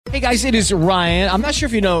Hey guys, it is Ryan. I'm not sure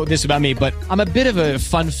if you know this about me, but I'm a bit of a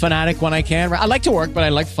fun fanatic when I can. I like to work, but I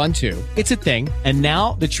like fun too. It's a thing. And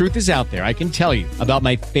now the truth is out there. I can tell you about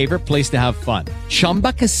my favorite place to have fun.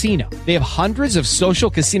 Chumba Casino. They have hundreds of social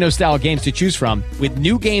casino style games to choose from with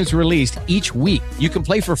new games released each week. You can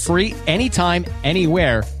play for free anytime,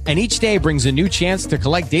 anywhere. And each day brings a new chance to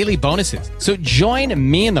collect daily bonuses. So join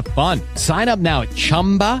me in the fun. Sign up now at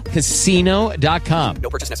ChumbaCasino.com. No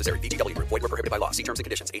purchase necessary. VGW. Void where prohibited by law. See terms and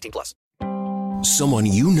conditions. 18+. Someone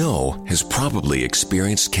you know has probably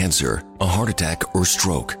experienced cancer, a heart attack, or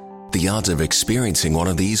stroke. The odds of experiencing one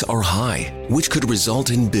of these are high, which could result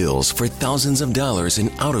in bills for thousands of dollars in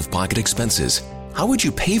out-of-pocket expenses. How would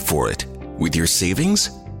you pay for it? With your savings?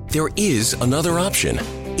 There is another option.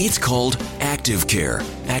 It's called Active Care.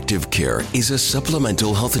 Active Care is a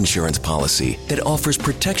supplemental health insurance policy that offers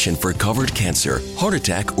protection for covered cancer, heart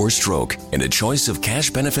attack, or stroke, and a choice of cash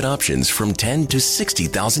benefit options from $10,000 to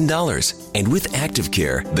 $60,000. And with Active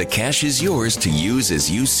Care, the cash is yours to use as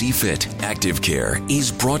you see fit. Active Care is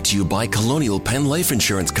brought to you by Colonial Penn Life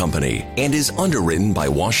Insurance Company and is underwritten by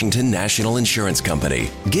Washington National Insurance Company.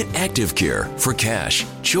 Get Active Care for cash,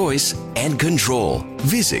 choice, and control.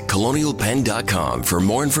 Visit colonialpenn.com for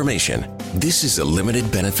more information. This is a limited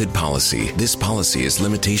benefit policy. This policy has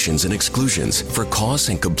limitations and exclusions. For costs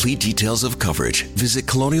and complete details of coverage, visit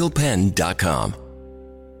colonialpenn.com.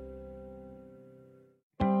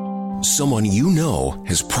 Someone you know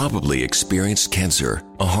has probably experienced cancer,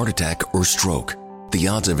 a heart attack, or stroke. The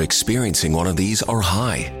odds of experiencing one of these are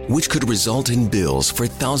high, which could result in bills for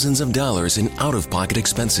thousands of dollars in out-of-pocket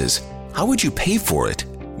expenses. How would you pay for it?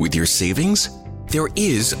 With your savings? There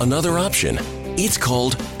is another option. It's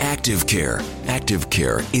called Active Care. Active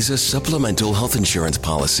Care is a supplemental health insurance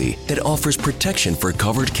policy that offers protection for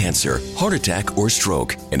covered cancer, heart attack, or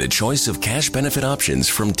stroke, and a choice of cash benefit options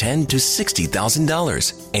from $10,000 to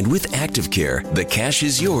 $60,000. And with Active Care, the cash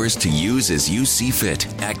is yours to use as you see fit.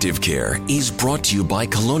 Active Care is brought to you by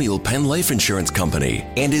Colonial Penn Life Insurance Company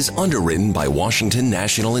and is underwritten by Washington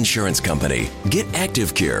National Insurance Company. Get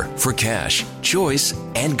Active Care for cash, choice,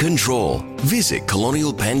 and control. Visit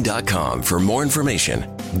colonialpenn.com for more information.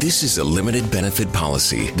 This is a limited benefit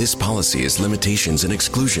policy. This policy has limitations and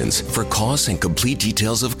exclusions. For costs and complete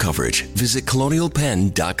details of coverage, visit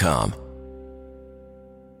colonialpenn.com.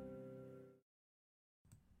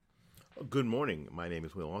 Good morning. My name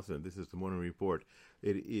is Will Austin. This is the Morning Report.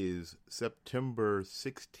 It is September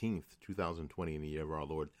 16th, 2020, in the year of our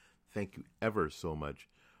Lord. Thank you ever so much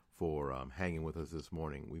for hanging with us this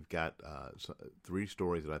morning. We've got three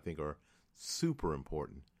stories that I think are super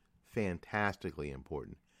important, fantastically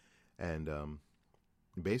important. And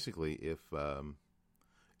basically, if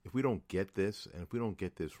we don't get this, and if we don't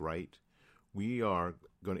get this right, we are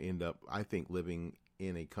going to end up, I think, living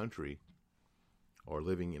in a country or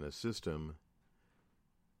living in a system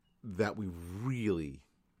that we really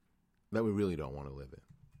don't want to live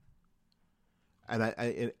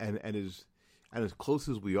in. And as close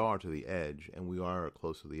as we are to the edge, and we are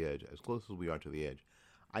close to the edge, as close as we are to the edge,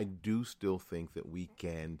 I do still think that we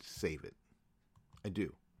can save it. I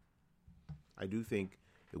do. I do think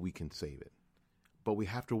that we can save it. But we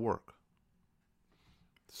have to work.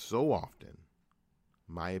 So often,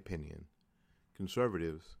 my opinion,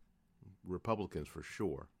 conservatives, Republicans for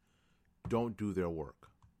sure, don't do their work.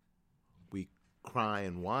 We cry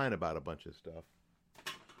and whine about a bunch of stuff,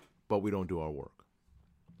 but we don't do our work.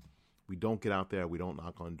 We don't get out there. We don't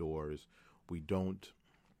knock on doors. We don't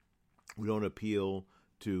appeal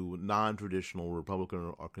to non-traditional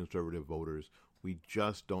Republican or conservative voters. We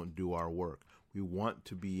just don't do our work. We want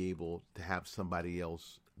to be able to have somebody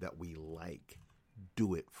else that we like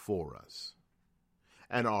do it for us,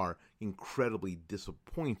 and are incredibly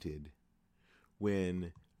disappointed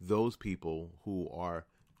when those people who are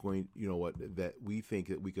going, that we think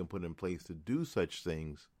that we can put in place to do such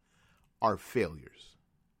things are failures.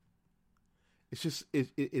 It's just,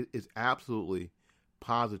 it's absolutely,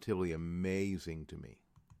 positively amazing to me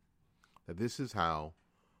that this is how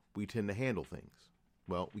we tend to handle things.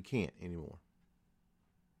 Well, we can't anymore.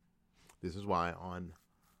 This is why on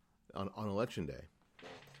Election Day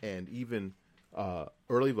and even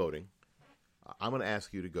early voting, I'm going to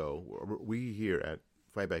ask you to go. We here at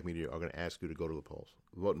Fightback Media are going to ask you to go to the polls,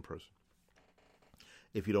 vote in person.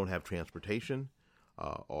 If you don't have transportation,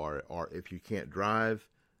 or if you can't drive,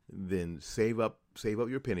 then save up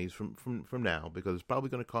your pennies from now, because it's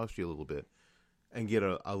probably going to cost you a little bit, and get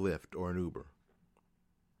a Lyft or an Uber.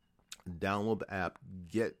 Download the app.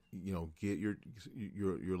 Get your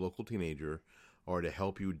local teenager or to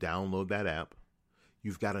help you download that app.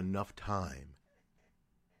 You've got enough time.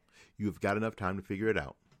 You've got enough time to figure it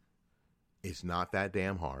out. It's not that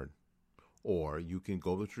damn hard. Or you can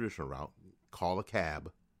go the traditional route, call a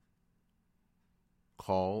cab,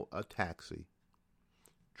 call a taxi,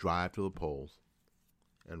 drive to the polls,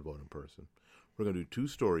 and vote in person. We're going to do 2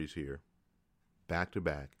 stories here, back to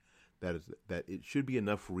back, that it should be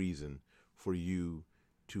enough reason for you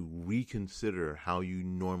to reconsider how you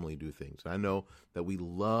normally do things. I know that we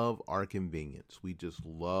love our convenience. We just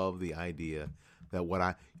love the idea that what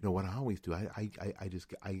I always do, I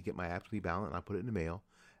get my absentee ballot and I put it in the mail,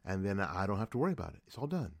 and then I don't have to worry about it. It's all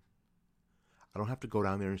done. I don't have to go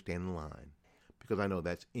down there and stand in line because I know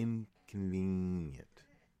that's inconvenient.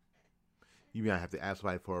 You may have to ask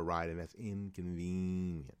somebody for a ride, and that's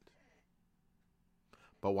inconvenient.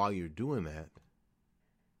 But while you're doing that,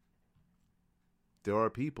 there are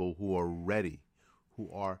people who are ready, who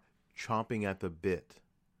are chomping at the bit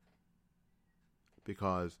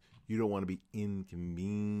because you don't want to be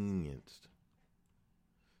inconvenienced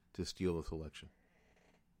to steal this election.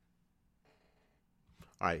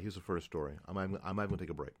 All right, here's the first story. I'm not even going to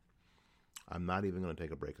take a break. I'm not even going to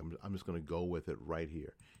take a break. I'm just going to go with it right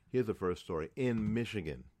here. Here's the first story. In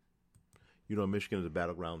Michigan. You know Michigan is a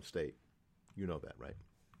battleground state. You know that, right?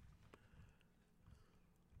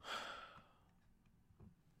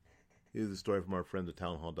 Here's the story from our friends at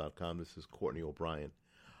townhall.com. This is Courtney O'Brien.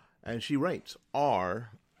 And she writes,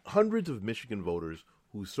 are hundreds of Michigan voters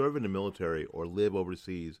who serve in the military or live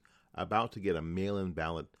overseas about to get a mail-in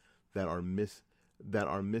ballot that are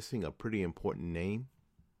missing a pretty important name?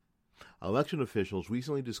 Election officials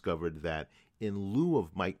recently discovered that in lieu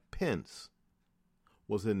of Mike Pence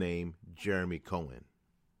was the name Jeremy Cohen.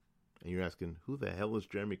 And you're asking, who the hell is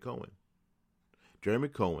Jeremy Cohen? Jeremy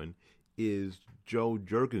Cohen is Joe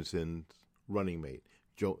Jorgensen's running mate.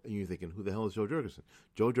 And you're thinking, who the hell is Joe Jorgensen?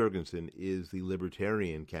 Joe Jorgensen is the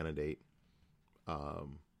Libertarian candidate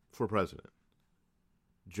for president.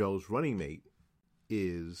 Joe's running mate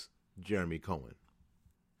is Jeremy Cohen.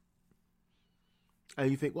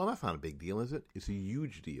 And you think, well, that's not a big deal, is it? It's a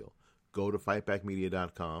huge deal. Go to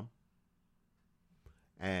fightbackmedia.com,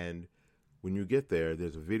 and when you get there,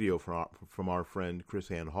 there's a video from our friend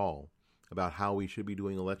Chris Ann Hall about how we should be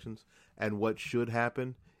doing elections and what should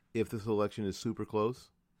happen if this election is super close.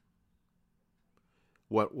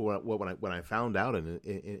 When I found out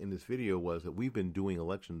in this video was that we've been doing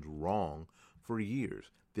elections wrong for years.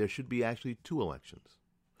 There should be actually 2 elections.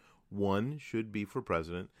 One should be for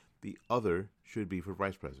president. The other should be for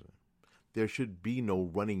vice president. There should be no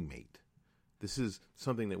running mate. This is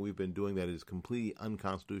something that we've been doing that is completely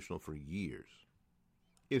unconstitutional for years.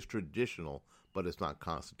 It's traditional, but it's not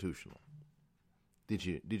constitutional. Did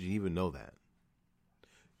you even know that?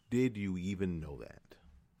 Did you even know that?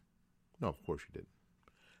 No, of course you didn't.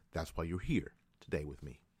 That's why you're here today with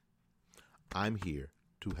me. I'm here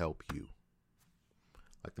to help you.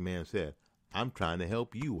 Like the man said, I'm trying to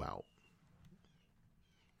help you out.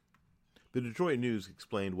 The Detroit News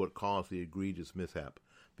explained what caused the egregious mishap.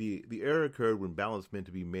 The error occurred when ballots meant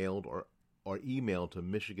to be mailed or emailed to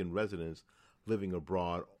Michigan residents living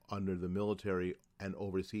abroad under the Military and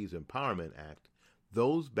Overseas Empowerment Act.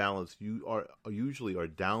 Those ballots usually are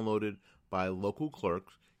downloaded by local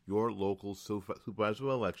clerks, your local supervisor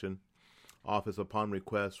of election office upon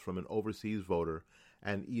request from an overseas voter,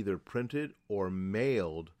 and either printed or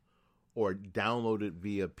mailed or downloaded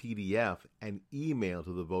via PDF and emailed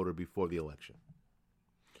to the voter before the election.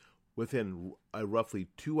 Within a roughly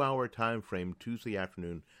 2-hour time frame Tuesday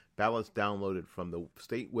afternoon, ballots downloaded from the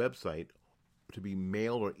state website to be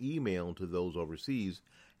mailed or emailed to those overseas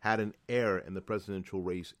had an error in the presidential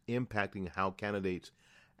race impacting how candidates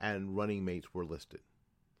and running mates were listed,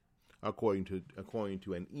 according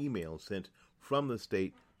to an email sent from the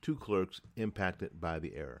state to clerks impacted by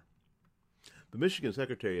the error. The Michigan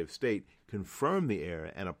Secretary of State confirmed the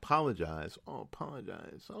error and apologized.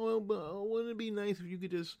 Wouldn't it be nice if you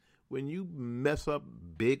could just, when you mess up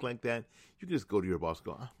big like that, you could just go to your boss and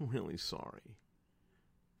go, I'm really sorry.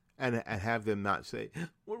 And have them not say,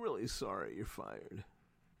 we're really sorry, you're fired.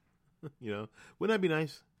 Wouldn't that be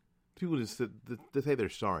nice? People just to say they're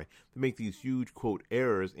sorry, to make these huge, quote,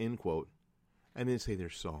 errors, end quote, and then say they're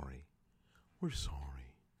sorry. We're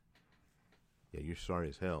sorry. Yeah, you're sorry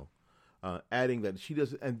as hell. Adding that she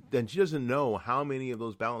doesn't know how many of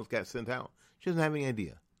those ballots got sent out. She doesn't have any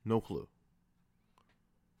idea. No clue.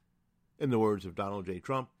 In the words of Donald J.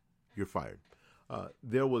 Trump, you're fired.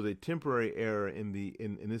 There was a temporary error in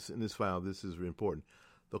this file. This is important.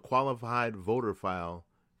 The qualified voter file,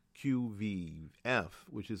 QVF,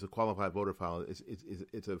 which is a qualified voter file,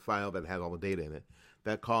 it's a file that has all the data in it,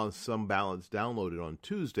 that caused some ballots downloaded on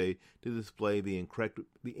Tuesday to display the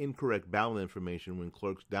incorrect ballot information when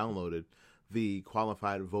clerks downloaded the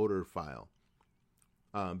qualified voter file.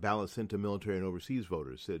 ballots sent to military and overseas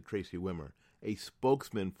voters, said Tracy Wimmer, a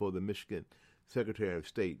spokesman for the Michigan Secretary of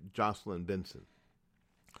State, Jocelyn Benson.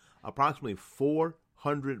 Approximately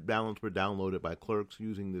 400 ballots were downloaded by clerks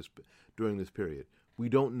using this during this period. We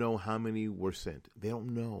don't know how many were sent. They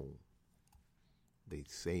don't know. They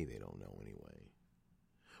say they don't know anyway.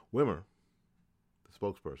 Wimmer, the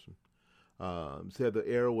spokesperson, said the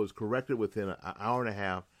error was corrected within an hour and a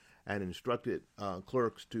half and instructed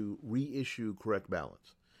clerks to reissue correct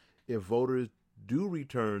ballots. If voters do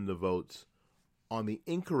return the votes on the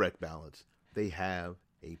incorrect ballots, they have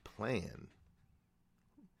a plan,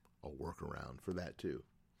 a workaround for that too.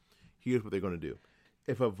 Here's what they're going to do.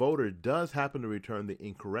 If a voter does happen to return the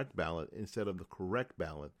incorrect ballot instead of the correct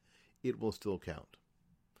ballot, it will still count.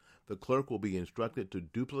 The clerk will be instructed to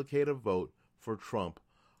duplicate a vote for Trump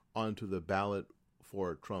onto the ballot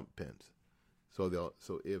for Trump-Pence. So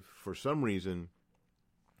if for some reason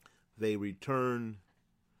they return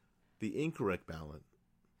the incorrect ballot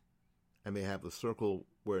and they have the circle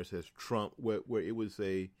where it says Trump, where it would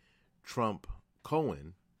say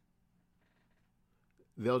Trump-Cohen,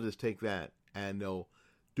 they'll just take that and they'll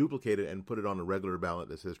duplicate it and put it on a regular ballot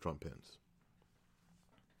that says Trump-Pence.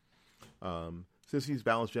 Since these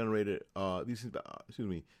ballots generated,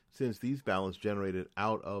 since these ballots generated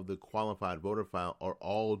out of the qualified voter file are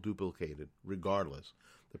all duplicated, regardless,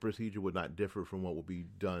 the procedure would not differ from what will be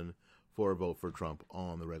done for a vote for Trump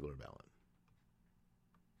on the regular ballot.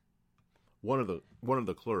 One of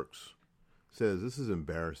the clerks says this is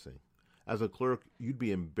embarrassing. As a clerk, you'd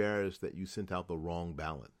be embarrassed that you sent out the wrong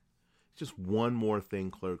ballot. It's just one more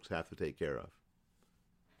thing clerks have to take care of.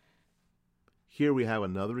 Here we have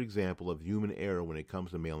another example of human error when it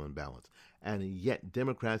comes to mail-in ballots. And yet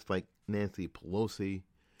Democrats like Nancy Pelosi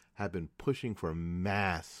have been pushing for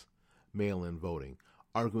mass mail-in voting,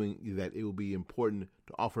 arguing that it will be important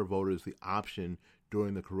to offer voters the option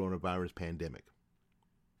during the coronavirus pandemic.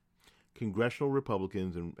 Congressional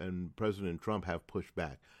Republicans and President Trump have pushed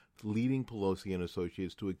back, leading Pelosi and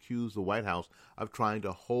associates to accuse the White House of trying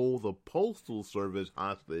to hold the Postal Service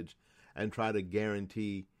hostage and try to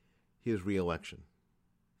guarantee his reelection.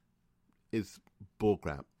 It's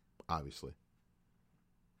bullcrap, obviously.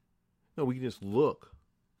 No, we can just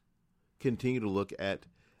continue to look at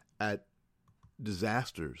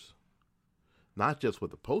disasters, not just with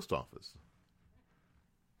the post office,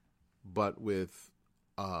 but with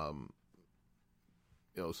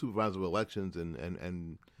supervisors of elections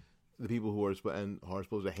and the people who are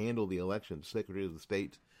supposed to handle the elections, secretaries of the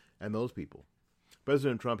state, and those people.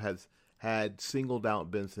 President Trump had singled out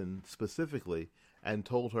Benson specifically and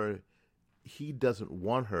told her he doesn't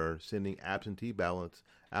want her sending absentee ballots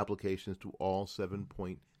applications to all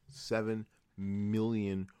 7.7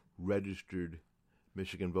 million registered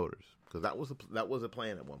Michigan voters, because that was a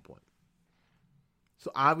plan at one point.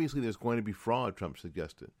 So obviously there's going to be fraud, Trump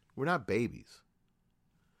suggested. We're not babies.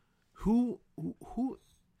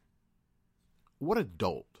 What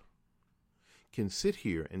adult can sit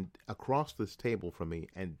here and across this table from me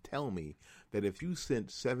and tell me that if you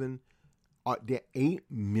sent 8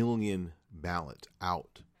 million ballots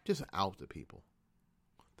out to people,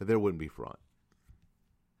 that there wouldn't be fraud?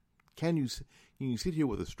 Can you sit here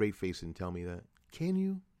with a straight face and tell me that? Can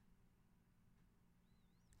you?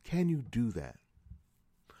 Can you do that?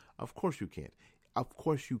 Of course you can't. Of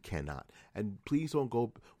course you cannot. And please don't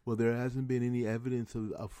go, well, there hasn't been any evidence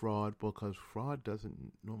of fraud, because fraud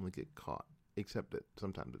doesn't normally get caught, except that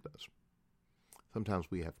sometimes it does.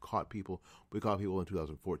 Sometimes we have caught people. We caught people in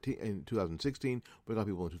 2014, in 2016. We caught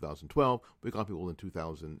people in 2012. We caught people in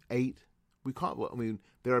 2008.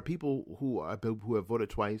 There are people who have voted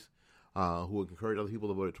twice, who have encouraged other people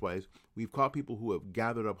to vote twice. We've caught people who have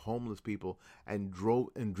gathered up homeless people and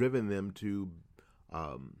driven them to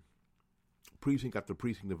precinct after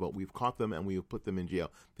precinct to vote. We've caught them and we have put them in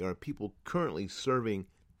jail. There are people currently serving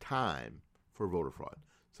time for voter fraud.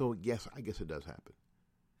 So yes, I guess it does happen.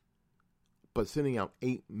 But sending out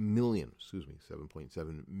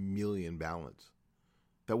 7.7 million ballots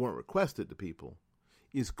that weren't requested to people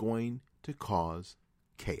is going to cause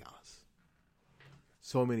chaos.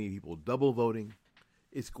 So many people double voting,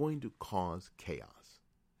 it's going to cause chaos.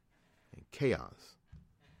 And chaos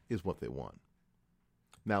is what they want.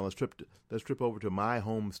 Now let's trip over to my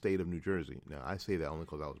home state of New Jersey. Now I say that only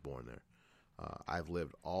because I was born there. I've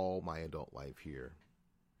lived all my adult life here.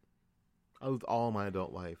 As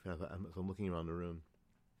I'm looking around the room,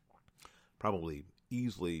 probably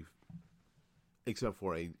easily, except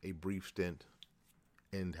for a brief stint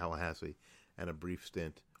in Tallahassee and a brief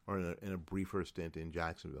stint, or in a briefer stint in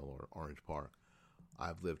Jacksonville or Orange Park,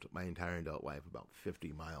 I've lived my entire adult life about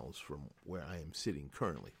 50 miles from where I am sitting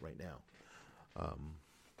currently right now.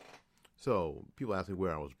 So people ask me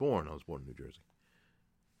where I was born. I was born in New Jersey.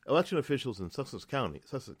 Election officials in Sussex County,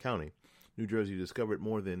 New Jersey, discovered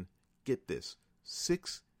more than, get this,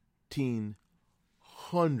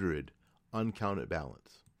 1,600 uncounted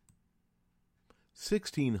ballots.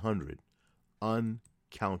 1,600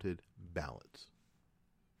 uncounted ballots.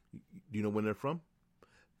 Do you know when they're from?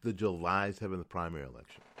 The July 7th primary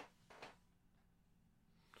election.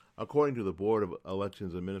 According to the Board of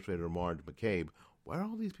Elections Administrator Marge McCabe, why are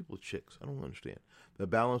all these people chicks? I don't understand. The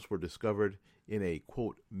ballots were discovered in a,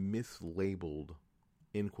 quote, mislabeled,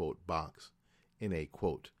 end quote, box in a,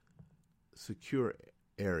 quote, secure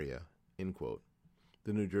area, end quote,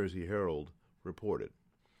 the New Jersey Herald reported.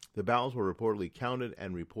 The ballots were reportedly counted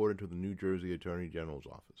and reported to the New Jersey Attorney General's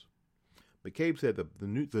office. McCabe said that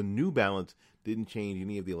the new ballots didn't change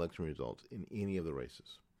any of the election results in any of the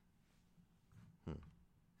races.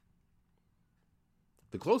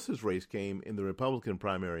 The closest race came in the Republican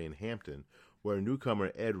primary in Hampton, where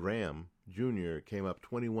newcomer Ed Ram, Jr. came up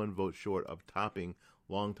 21 votes short of topping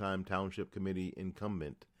longtime Township Committee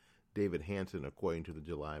incumbent David Hansen, according to the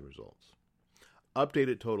July results.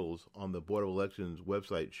 Updated totals on the Board of Elections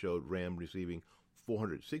website showed Ram receiving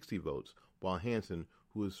 460 votes, while Hansen,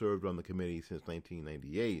 who has served on the committee since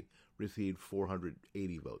 1998, received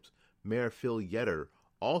 480 votes. Mayor Phil Yetter,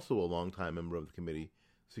 also a longtime member of the committee,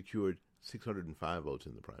 secured 605 votes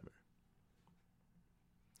in the primary.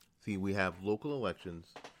 See, we have local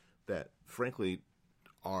elections that, frankly,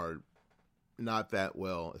 are not that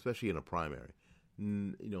well, especially in a primary,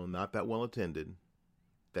 not that well attended,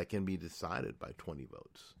 that can be decided by 20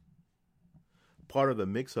 votes. Part of the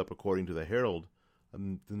mix-up, according to the Herald,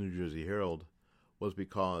 the New Jersey Herald, was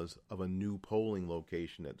because of a new polling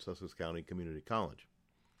location at Sussex County Community College.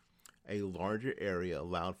 A larger area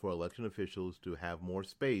allowed for election officials to have more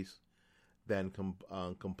space than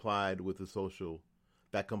complied with the social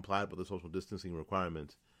distancing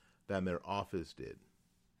requirements than their office did.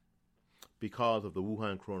 Because of the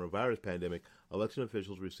Wuhan coronavirus pandemic, election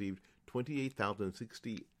officials received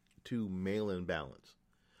 28,062 mail-in ballots.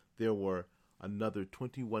 There were another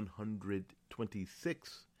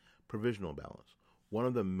 2,126 provisional ballots. One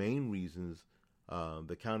of the main reasons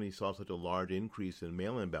the county saw such a large increase in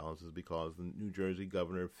mail-in ballots is because the New Jersey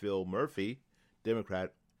Governor Phil Murphy,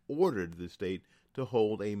 Democrat, ordered the state to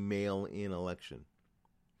hold a mail-in election.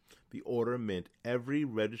 The order meant every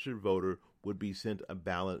registered voter would be sent a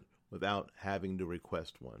ballot without having to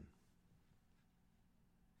request one.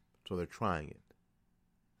 So they're trying it.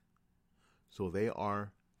 They're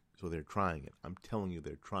trying it. I'm telling you,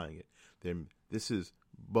 they're trying it. This is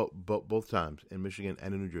both times in Michigan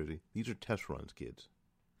and in New Jersey. These are test runs, kids.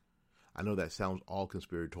 I know that sounds all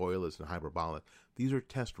conspiratorialist and hyperbolic. These are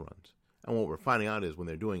test runs. And what we're finding out is when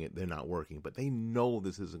they're doing it, they're not working. But they know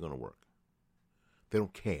this isn't going to work. They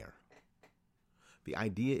don't care. The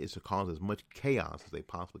idea is to cause as much chaos as they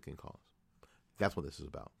possibly can cause. That's what this is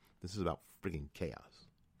about. This is about freaking chaos.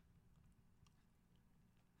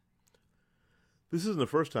 This isn't the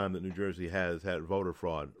first time that New Jersey has had voter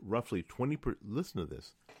fraud. Roughly 20%. Listen to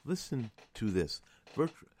this. Listen to this.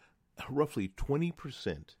 Roughly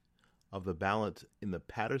 20% of the ballots in the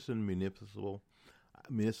Patterson municipal.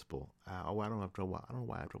 I don't know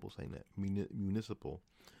why I have trouble saying that. Municipal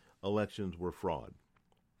elections were fraud.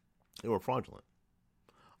 They were fraudulent.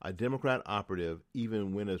 A Democrat operative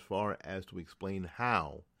even went as far as to explain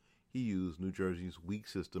how he used New Jersey's weak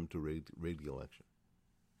system to rig the election.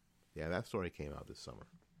 Yeah, that story came out this summer.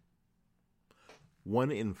 1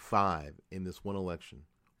 in 5 in this one election,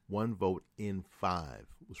 1 vote in 5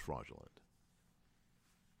 was fraudulent.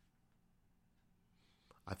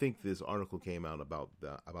 I think this article came out about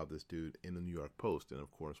this dude in the New York Post, and of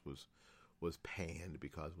course was panned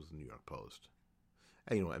because it was the New York Post.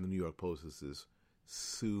 And and the New York Post is this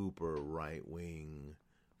super right wing,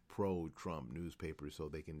 pro Trump newspaper, so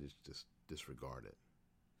they can just disregard it.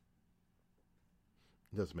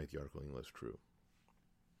 It doesn't make the article any less true.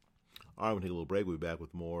 All right, we'll take a little break. We'll be back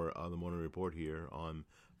with more of the Morning Report here on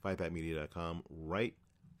fightbackmedia.com right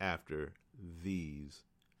after these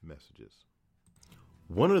messages.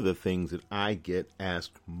 One of the things that I get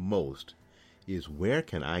asked most is where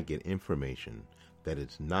can I get information that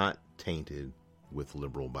is not tainted with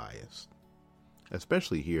liberal bias,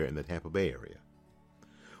 especially here in the Tampa Bay area.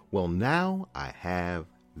 Well, now I have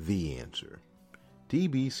the answer.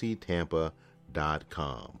 tbctampa.com,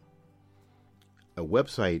 a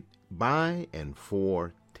website by and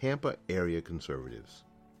for Tampa area conservatives.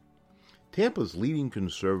 Tampa's leading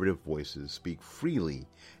conservative voices speak freely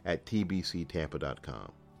at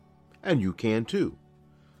tbctampa.com, and you can too.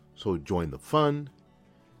 So join the fun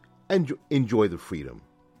and enjoy the freedom.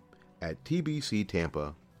 at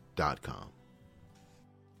tbctampa.com.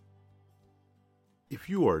 If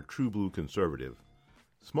you are a true blue conservative,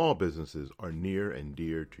 small businesses are near and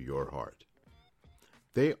dear to your heart.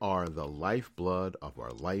 They are the lifeblood of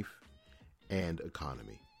our life and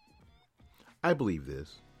economy. I believe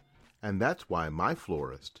this, and that's why my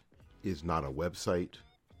florist is not a website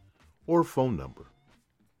or phone number.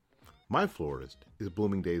 My florist is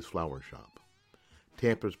Blooming Days Flower Shop,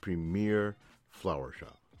 Tampa's premier flower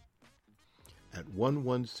shop, at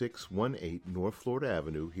 11618 North Florida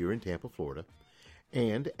Avenue here in Tampa, Florida,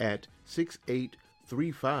 and at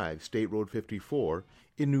 6835 State Road 54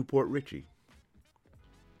 in Newport Richey.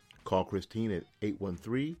 Call Christine at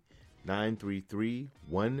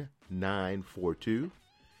 813-933-1942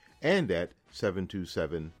 and at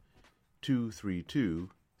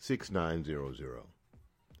 727-232-6900.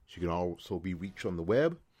 She can also be reached on the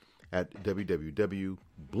web at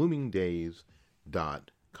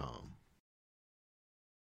www.bloomingdays.com.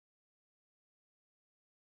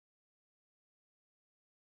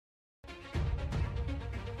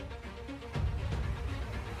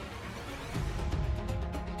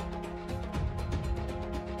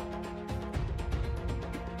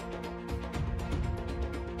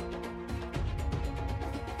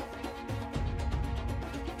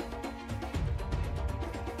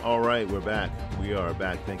 All right, we're back. We are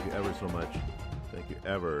back. Thank you ever so much. Thank you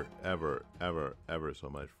ever so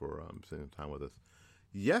much for spending time with us.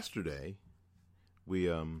 Yesterday, we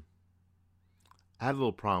had a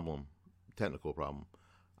little problem, technical problem.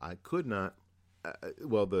 I could not.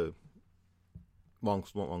 The long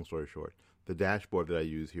story short, the dashboard that I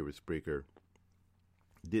use here with Spreaker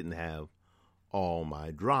didn't have all my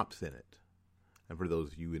drops in it. And for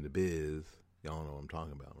those of you in the biz, y'all know what I'm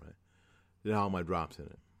talking about, right? Didn't have all my drops in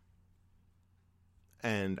it.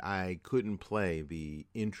 And I couldn't play the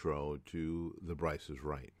intro to The Bryce is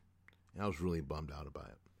Right. And I was really bummed out about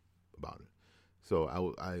it. So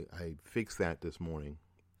I fixed that this morning.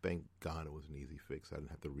 Thank God it was an easy fix. I didn't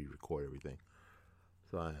have to re-record everything.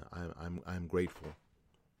 So I'm grateful.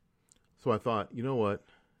 So I thought, you know what?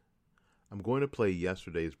 I'm going to play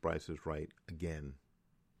yesterday's Bryce is Right again.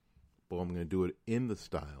 But I'm going to do it in the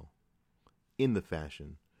style, in the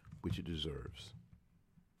fashion, which it deserves.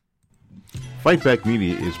 Fight Back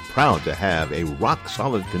Media is proud to have a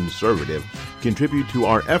rock-solid conservative contribute to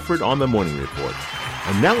our effort on the Morning Report.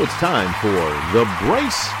 And now it's time for The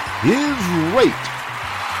Bryce is Right.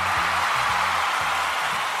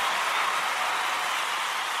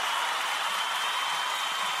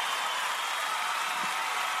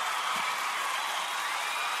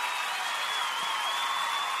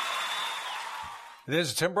 This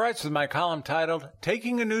is Tim Bryce with my column titled,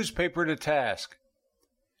 Taking a Newspaper to Task.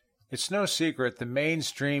 It's no secret the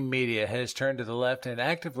mainstream media has turned to the left and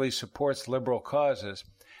actively supports liberal causes.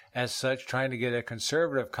 As such, trying to get a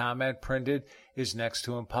conservative comment printed is next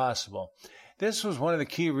to impossible. This was one of the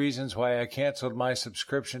key reasons why I canceled my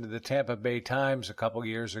subscription to the Tampa Bay Times a couple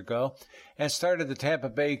years ago and started the Tampa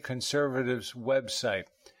Bay Conservatives website.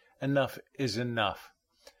 Enough is enough.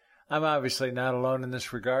 I'm obviously not alone in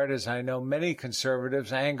this regard, as I know many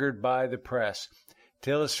conservatives angered by the press.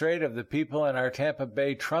 To illustrate of the people in our Tampa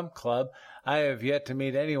Bay Trump Club, I have yet to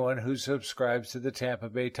meet anyone who subscribes to the Tampa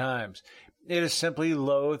Bay Times. It is simply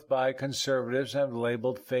loathed by conservatives and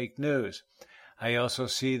labeled fake news. I also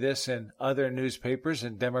see this in other newspapers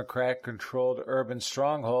in Democrat-controlled urban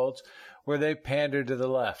strongholds where they pander to the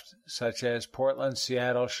left, such as Portland,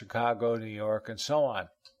 Seattle, Chicago, New York, and so on.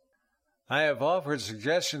 I have offered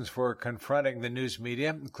suggestions for confronting the news media,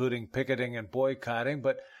 including picketing and boycotting,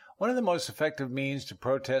 but one of the most effective means to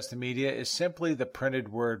protest the media is simply the printed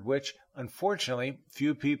word, which, unfortunately,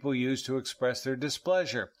 few people use to express their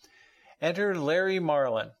displeasure. Enter Larry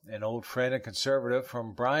Marlin, an old friend and conservative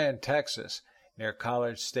from Bryan, Texas, near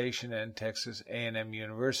College Station and Texas A&M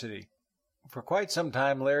University. For quite some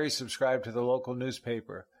time, Larry subscribed to the local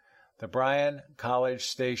newspaper, the Bryan College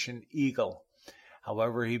Station Eagle.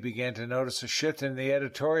 However, he began to notice a shift in the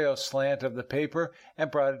editorial slant of the paper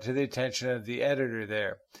and brought it to the attention of the editor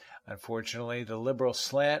there. Unfortunately, the liberal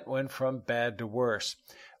slant went from bad to worse.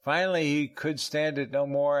 Finally, he could stand it no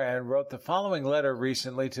more and wrote the following letter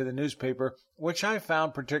recently to the newspaper, which I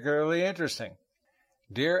found particularly interesting.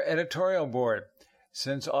 Dear Editorial Board,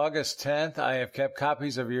 since August 10th, I have kept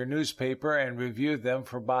copies of your newspaper and reviewed them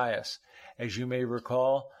for bias. As you may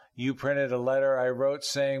recall, you printed a letter I wrote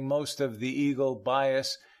saying most of the Eagle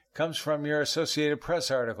bias comes from your Associated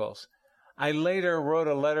Press articles. I later wrote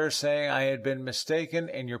a letter saying I had been mistaken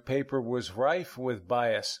and your paper was rife with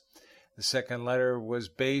bias. The second letter was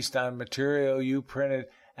based on material you printed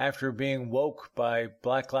after being woke by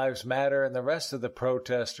Black Lives Matter and the rest of the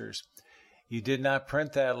protesters. You did not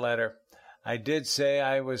print that letter. I did say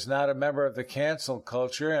I was not a member of the cancel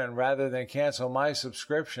culture, and rather than cancel my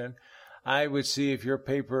subscription, I would see if your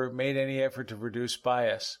paper made any effort to reduce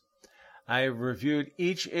bias. I have reviewed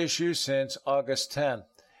each issue since August 10th.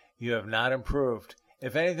 You have not improved.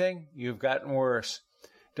 If anything, you've gotten worse.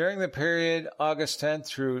 During the period August 10th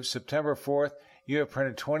through September 4th, you have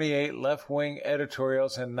printed 28 left-wing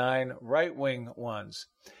editorials and 9 right-wing ones.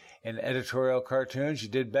 In editorial cartoons, you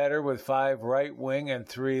did better with 5 right-wing and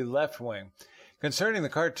 3 left-wing. Concerning the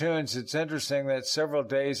cartoons, it's interesting that several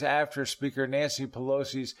days after Speaker Nancy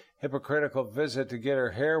Pelosi's hypocritical visit to get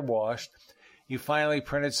her hair washed, you finally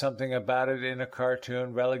printed something about it in a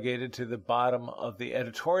cartoon relegated to the bottom of the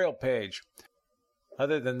editorial page.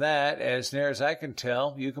 Other than that, as near as I can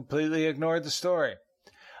tell, you completely ignored the story.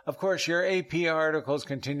 Of course, your AP articles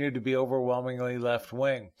continue to be overwhelmingly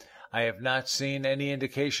left-wing. I have not seen any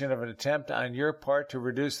indication of an attempt on your part to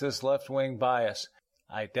reduce this left-wing bias.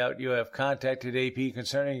 I doubt you have contacted AP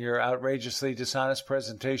concerning your outrageously dishonest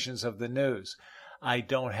presentations of the news. I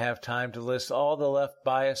don't have time to list all the left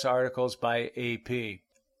bias articles by AP.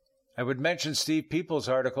 I would mention Steve Peoples'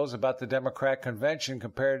 articles about the Democrat convention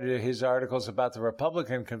compared to his articles about the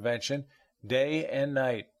Republican convention, day and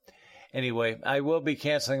night. Anyway, I will be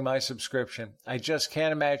canceling my subscription. I just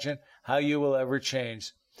can't imagine how you will ever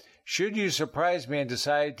change. Should you surprise me and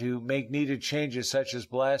decide to make needed changes such as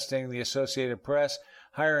blasting the Associated Press,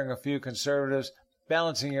 hiring a few conservatives,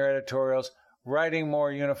 balancing your editorials, writing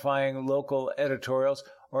more unifying local editorials,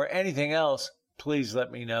 or anything else, please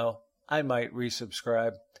let me know. I might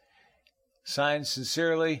resubscribe. Signed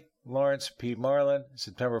sincerely, Lawrence P. Marlin,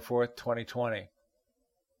 September 4th, 2020.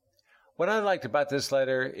 What I liked about this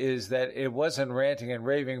letter is that it wasn't ranting and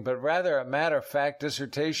raving, but rather a matter-of-fact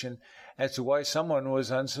dissertation as to why someone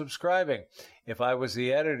was unsubscribing. If I was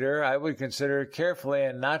the editor, I would consider it carefully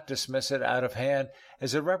and not dismiss it out of hand,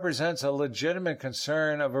 as it represents a legitimate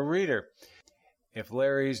concern of a reader. If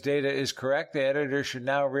Larry's data is correct, the editor should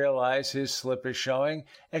now realize his slip is showing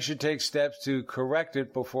and should take steps to correct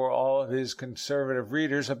it before all of his conservative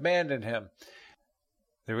readers abandon him.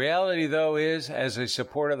 The reality, though, is, as a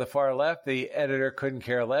supporter of the far left, the editor couldn't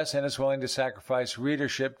care less and is willing to sacrifice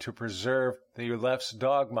readership to preserve the left's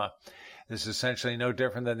dogma. This is essentially no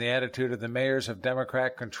different than the attitude of the mayors of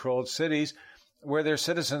Democrat-controlled cities, where their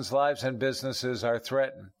citizens' lives and businesses are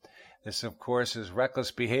threatened. This, of course, is reckless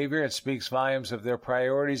behavior and speaks volumes of their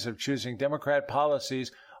priorities of choosing Democrat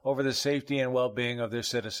policies over the safety and well-being of their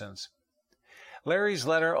citizens. Larry's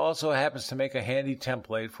letter also happens to make a handy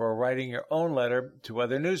template for writing your own letter to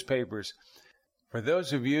other newspapers. For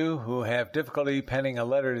those of you who have difficulty penning a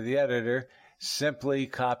letter to the editor, simply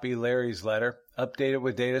copy Larry's letter, update it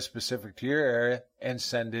with data specific to your area, and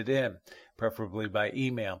send it in, preferably by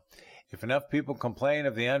email. If enough people complain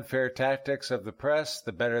of the unfair tactics of the press,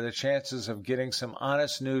 the better the chances of getting some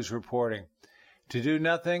honest news reporting. To do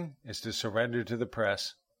nothing is to surrender to the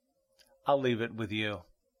press. I'll leave it with you.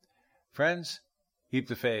 Friends, keep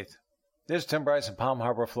the faith. This is Tim Bryce in Palm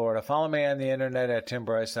Harbor, Florida. Follow me on the internet at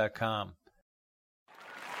timbryce.com.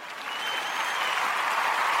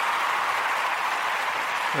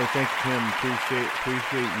 Hey, thanks, Tim.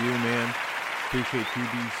 Appreciate you, man. Appreciate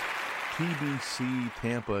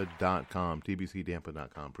TBCTampa.com.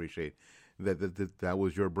 TBCTampa.com. Appreciate that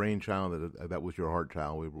was your brainchild. That was your heart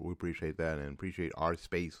child. We appreciate that and appreciate our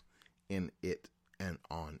space in it and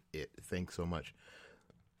on it. Thanks so much.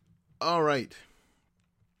 All right.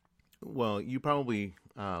 Well, you probably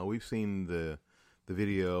we've seen the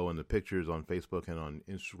video and the pictures on Facebook and on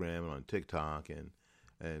Instagram and on TikTok and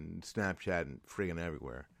Snapchat and friggin'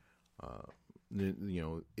 everywhere.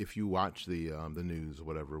 If you watch the news or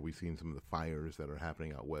whatever, we've seen some of the fires that are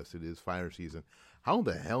happening out west. It is fire season. How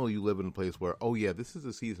the hell you live in a place where, oh yeah, this is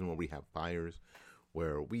a season where we have fires,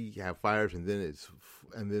 and then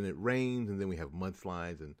it rains, and then we have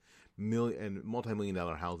mudslides and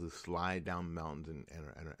multi-million-dollar houses slide down mountains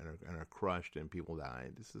and are crushed and people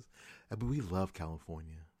die. But we love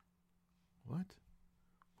California. What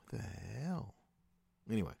the hell?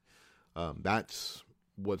 Anyway, that's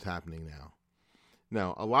what's happening now.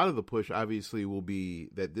 Now, a lot of the push obviously will be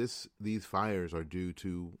that these fires are due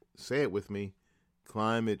to, say it with me,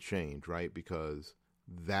 climate change, right? Because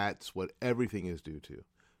that's what everything is due to.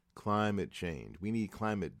 Climate change. We need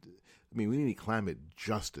climate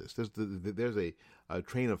justice. There's a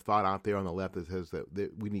train of thought out there on the left that says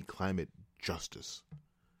that we need climate justice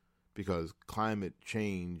because climate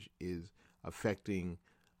change is affecting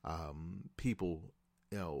people,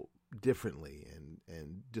 differently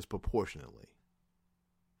and disproportionately.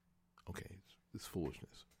 Okay, it's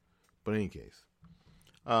foolishness. But in any case,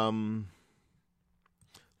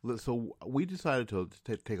 So we decided to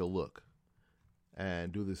take a look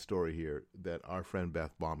and do this story here that our friend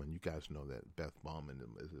Beth Bauman, you guys know that Beth Bauman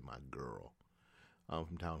is my girl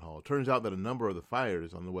from Town Hall. It turns out that a number of the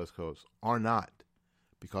fires on the West Coast are not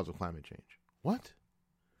because of climate change. What?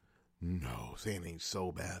 No, saying ain't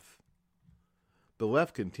so, Beth. The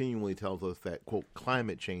left continually tells us that, quote,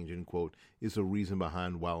 climate change, end quote, is the reason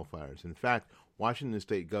behind wildfires. In fact, Washington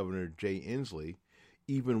State Governor Jay Inslee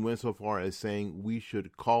even went so far as saying we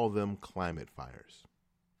should call them climate fires.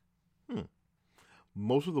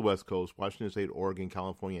 Most of the West Coast, Washington State, Oregon,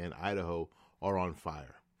 California, and Idaho, are on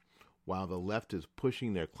fire. While the left is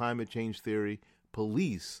pushing their climate change theory,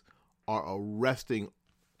 police are arresting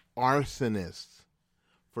arsonists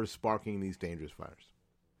for sparking these dangerous fires.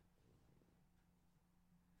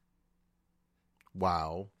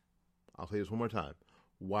 While, I'll say this one more time,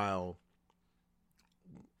 while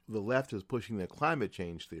the left is pushing their climate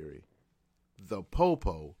change theory, the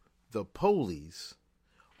police,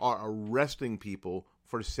 are arresting people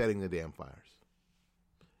for setting the damn fires.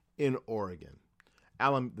 In Oregon,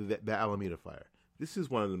 the Alameda fire. This is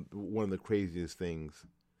one of the craziest things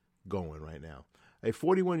going right now. A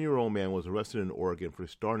 41-year-old man was arrested in Oregon for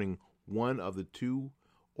starting one of the two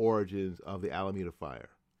origins of the Alameda fire,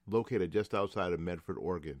 located just outside of Medford,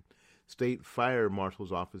 Oregon. State Fire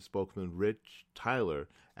Marshal's Office spokesman Rich Tyler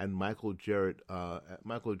and Michael Jarrett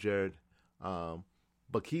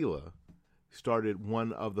Bakila started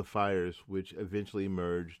one of the fires, which eventually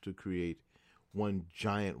emerged to create one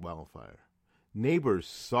giant wildfire. Neighbors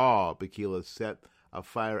saw Bakila set a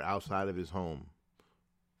fire outside of his home.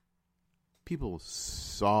 People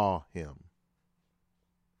saw him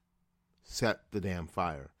set the damn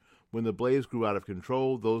fire. When the blaze grew out of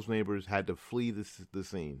control, those neighbors had to flee the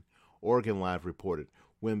scene. Oregon Live reported.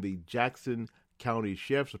 When the Jackson County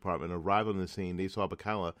Sheriff's Department arrived on the scene, they saw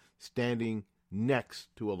Bakila standing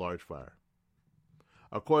next to a large fire.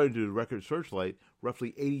 According to the Record Searchlight,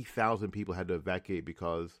 roughly 80,000 people had to evacuate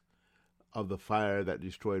because of the fire that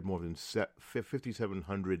destroyed more than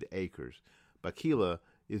 5,700 acres. Bakila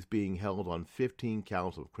is being held on 15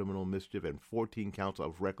 counts of criminal mischief and 14 counts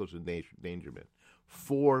of reckless endangerment.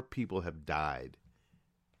 4 people have died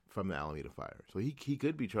from the Alameda fire. So he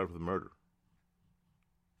could be charged with murder.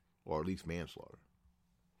 Or at least manslaughter.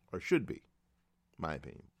 Or should be. My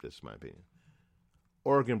opinion. Just my opinion.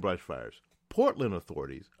 Oregon brush fires. Portland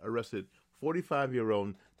authorities arrested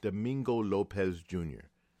 45-year-old Domingo Lopez Jr.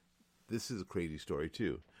 This is a crazy story,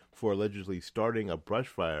 too, for allegedly starting a brush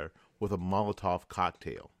fire with a Molotov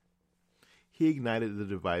cocktail. He ignited the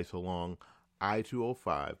device along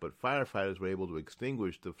I-205, but firefighters were able to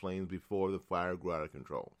extinguish the flames before the fire grew out of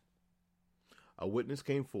control. A witness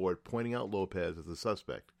came forward pointing out Lopez as a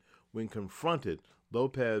suspect. When confronted,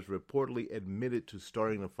 Lopez reportedly admitted to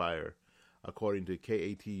starting the fire, according to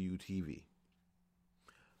KATU-TV.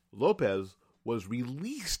 Lopez was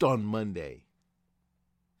released on Monday,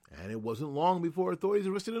 and it wasn't long before authorities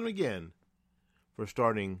arrested him again for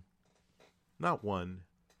starting not 1,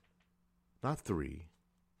 not 3,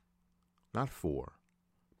 not 4,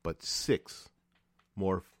 but 6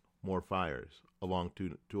 more fires along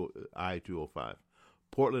I-205.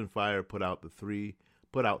 Portland Fire put out 3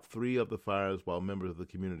 of the fires, while members of the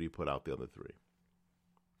community put out the other 3.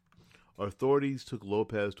 Authorities took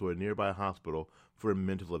Lopez to a nearby hospital for a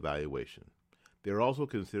mental evaluation. They are also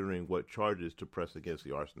considering what charges to press against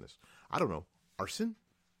the arsonist. I don't know, arson?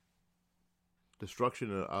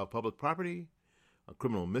 Destruction of public property?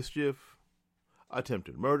 Criminal mischief?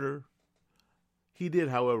 Attempted murder? He did,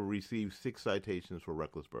 however, receive 6 citations for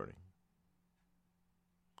reckless burning.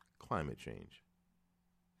 Climate change.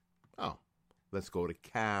 Oh, let's go to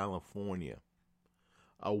California.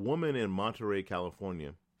 A woman in Monterey,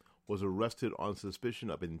 California, was arrested on suspicion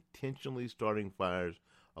of intentionally starting fires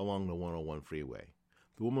along the 101 freeway.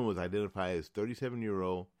 The woman was identified as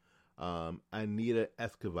 37-year-old Anita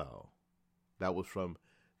Esquivel. That was from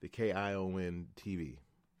the KION TV.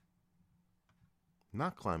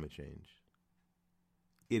 Not climate change.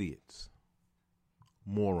 Idiots.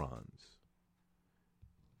 Morons.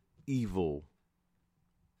 Evil.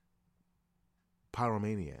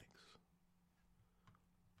 Pyromaniacs.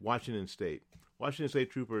 Washington State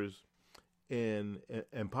troopers in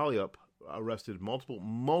Puyallup arrested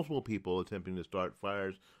multiple people attempting to start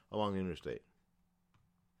fires along the interstate.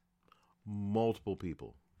 Multiple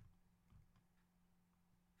people.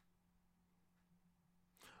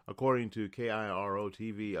 According to KIRO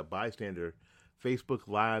TV, a bystander Facebook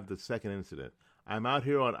Live the second incident. I'm out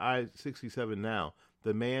here on I-67 now.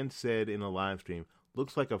 The man said in a live stream,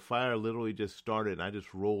 looks like a fire literally just started and I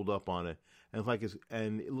just rolled up on it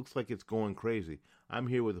and it looks like it's going crazy. I'm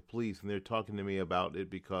here with the police, and they're talking to me about it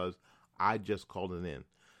because I just called it in.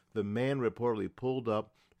 The man reportedly pulled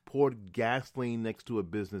up, poured gasoline next to a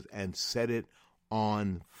business, and set it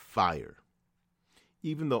on fire.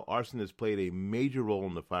 Even though arson has played a major role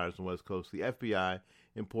in the fires on the West Coast, the FBI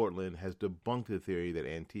in Portland has debunked the theory that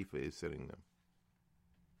Antifa is setting them.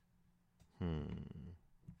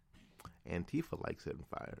 Antifa likes setting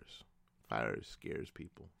fires. Fire scares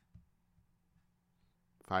people.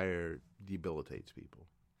 Fire debilitates people.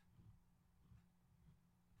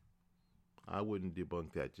 I wouldn't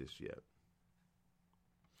debunk that just yet.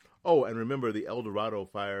 Oh, and remember the El Dorado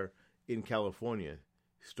fire in California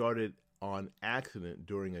started on accident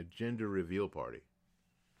during a gender reveal party.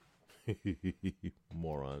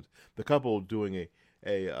 Morons. The couple throwing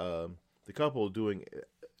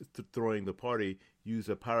the party used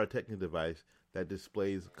a pyrotechnic device that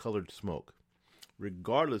displays colored smoke.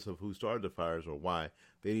 Regardless of who started the fires or why,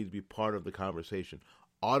 they need to be part of the conversation.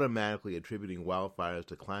 Automatically attributing wildfires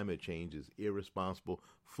to climate change is irresponsible,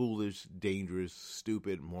 foolish, dangerous,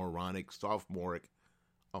 stupid, moronic, sophomoric.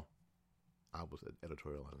 Oh, I was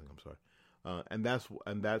editorializing. I'm sorry. And that's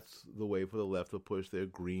the way for the left to push their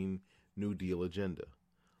Green New Deal agenda.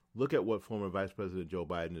 Look at what former Vice President Joe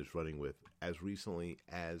Biden is running with as recently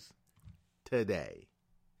as today.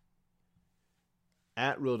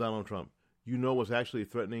 At Real Donald Trump, you know what's actually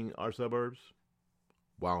threatening our suburbs?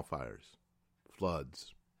 Wildfires,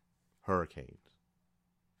 floods, hurricanes.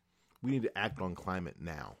 We need to act on climate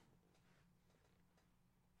now.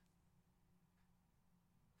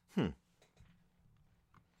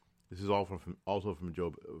 This is all also from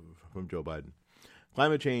Joe Biden.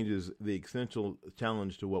 Climate change is the essential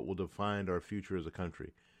challenge to what will define our future as a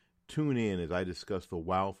country. Tune in as I discuss the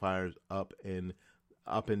wildfires up and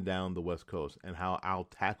down the West Coast and how I'll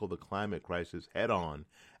tackle the climate crisis head on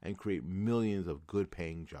and create millions of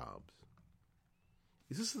good-paying jobs.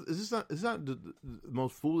 Is this not the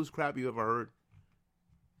most foolish crap you've ever heard?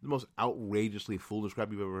 The most outrageously foolish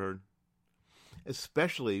crap you've ever heard?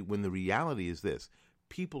 Especially when the reality is this.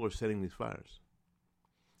 People are setting these fires.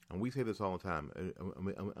 And we say this all the time.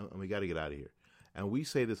 And we got to get out of here. And we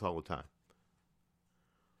say this all the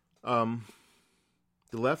time.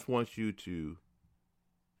 The left wants you to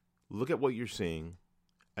look at what you're seeing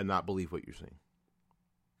and not believe what you're seeing.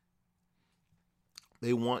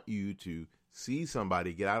 They want you to see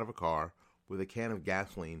somebody get out of a car with a can of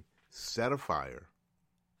gasoline, set a fire,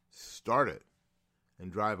 start it,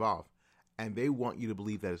 and drive off. And they want you to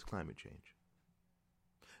believe that it's climate change.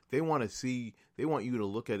 They want you to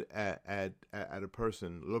look at a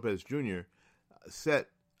person, Lopez Jr., set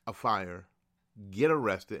a fire, get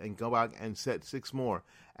arrested, and go out and set 6 more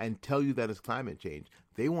and tell you that it's climate change.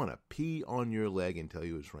 They want to pee on your leg and tell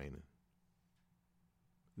you it's raining.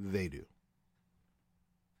 They do.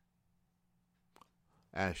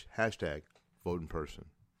 Hashtag vote in person.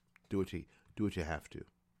 Do what you have to.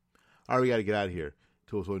 All right, we got to get out of here.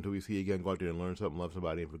 Until we see you again, go out there and learn something, love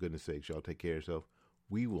somebody, and for goodness sakes, y'all take care of yourself.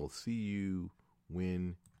 We will see you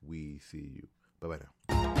when we see you. Bye-bye now.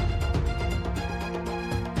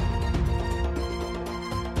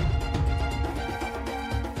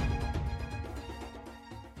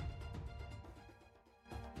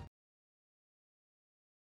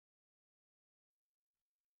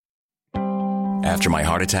 After my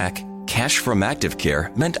heart attack, cash from Active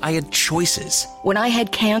Care meant I had choices. When I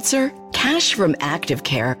had cancer, cash from Active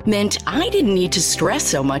Care meant I didn't need to stress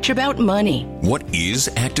so much about money. What is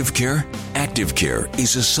Active Care? Active Care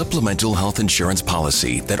is a supplemental health insurance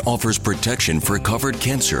policy that offers protection for covered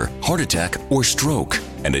cancer, heart attack, or stroke,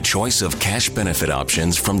 and a choice of cash benefit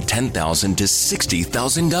options from $10,000 to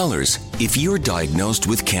 $60,000. If you're diagnosed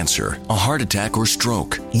with cancer, a heart attack, or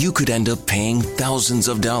stroke, you could end up paying thousands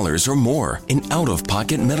of dollars or more in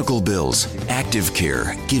out-of-pocket medical bills. Active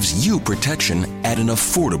Care gives you protection at an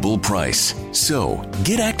affordable price. So,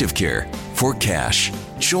 get Active Care for cash,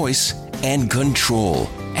 choice, and control.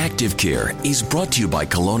 Active Care is brought to you by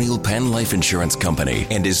Colonial Penn Life Insurance Company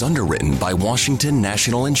and is underwritten by Washington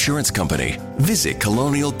National Insurance Company. Visit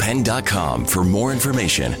colonialpenn.com for more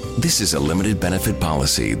information. This is a limited benefit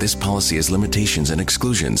policy. This policy has limitations and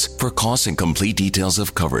exclusions. For costs and complete details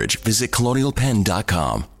of coverage, visit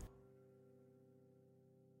colonialpenn.com.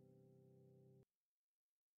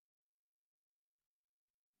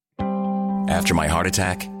 After my heart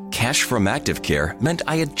attack, cash from Active Care meant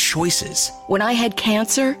I had choices. When I had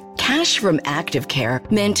cancer, Cash from Active Care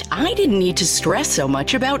meant I didn't need to stress so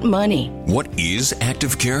much about money. What is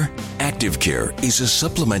Active Care? Active Care is a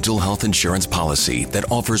supplemental health insurance policy that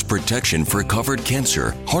offers protection for covered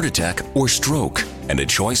cancer, heart attack, or stroke, and a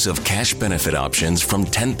choice of cash benefit options from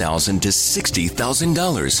 $10,000 to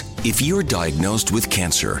 $60,000. If you're diagnosed with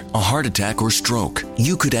cancer, a heart attack, or stroke,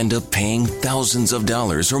 you could end up paying thousands of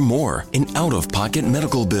dollars or more in out-of-pocket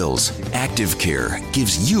medical bills. Active Care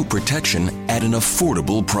gives you protection at an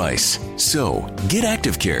affordable price. So, get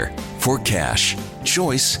Active Care for cash,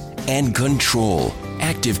 choice, and control.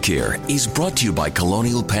 Active Care is brought to you by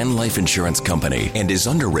Colonial Penn Life Insurance Company and is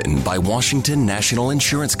underwritten by Washington National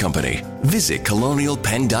Insurance Company. Visit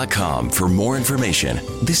colonialpenn.com for more information.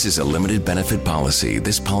 This is a limited benefit policy.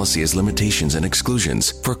 This policy has limitations and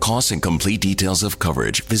exclusions. For costs and complete details of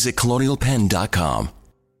coverage, visit colonialpenn.com.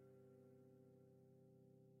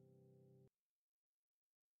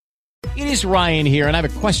 It is Ryan here, and I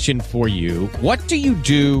have a question for you. What do you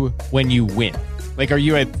do when you win? Like, are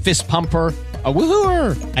you a fist pumper, a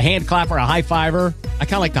woohooer, a hand clapper, a high fiver? I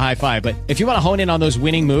kind of like the high five, but if you want to hone in on those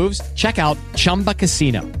winning moves, check out Chumba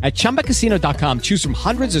Casino. At ChumbaCasino.com, choose from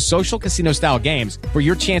hundreds of social casino-style games for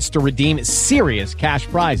your chance to redeem serious cash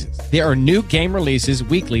prizes. There are new game releases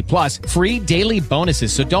weekly, plus free daily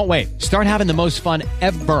bonuses. So don't wait. Start having the most fun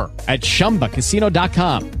ever at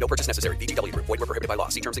ChumbaCasino.com. No purchase necessary. VGW Group. Void where prohibited by law.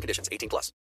 See terms and conditions. 18+.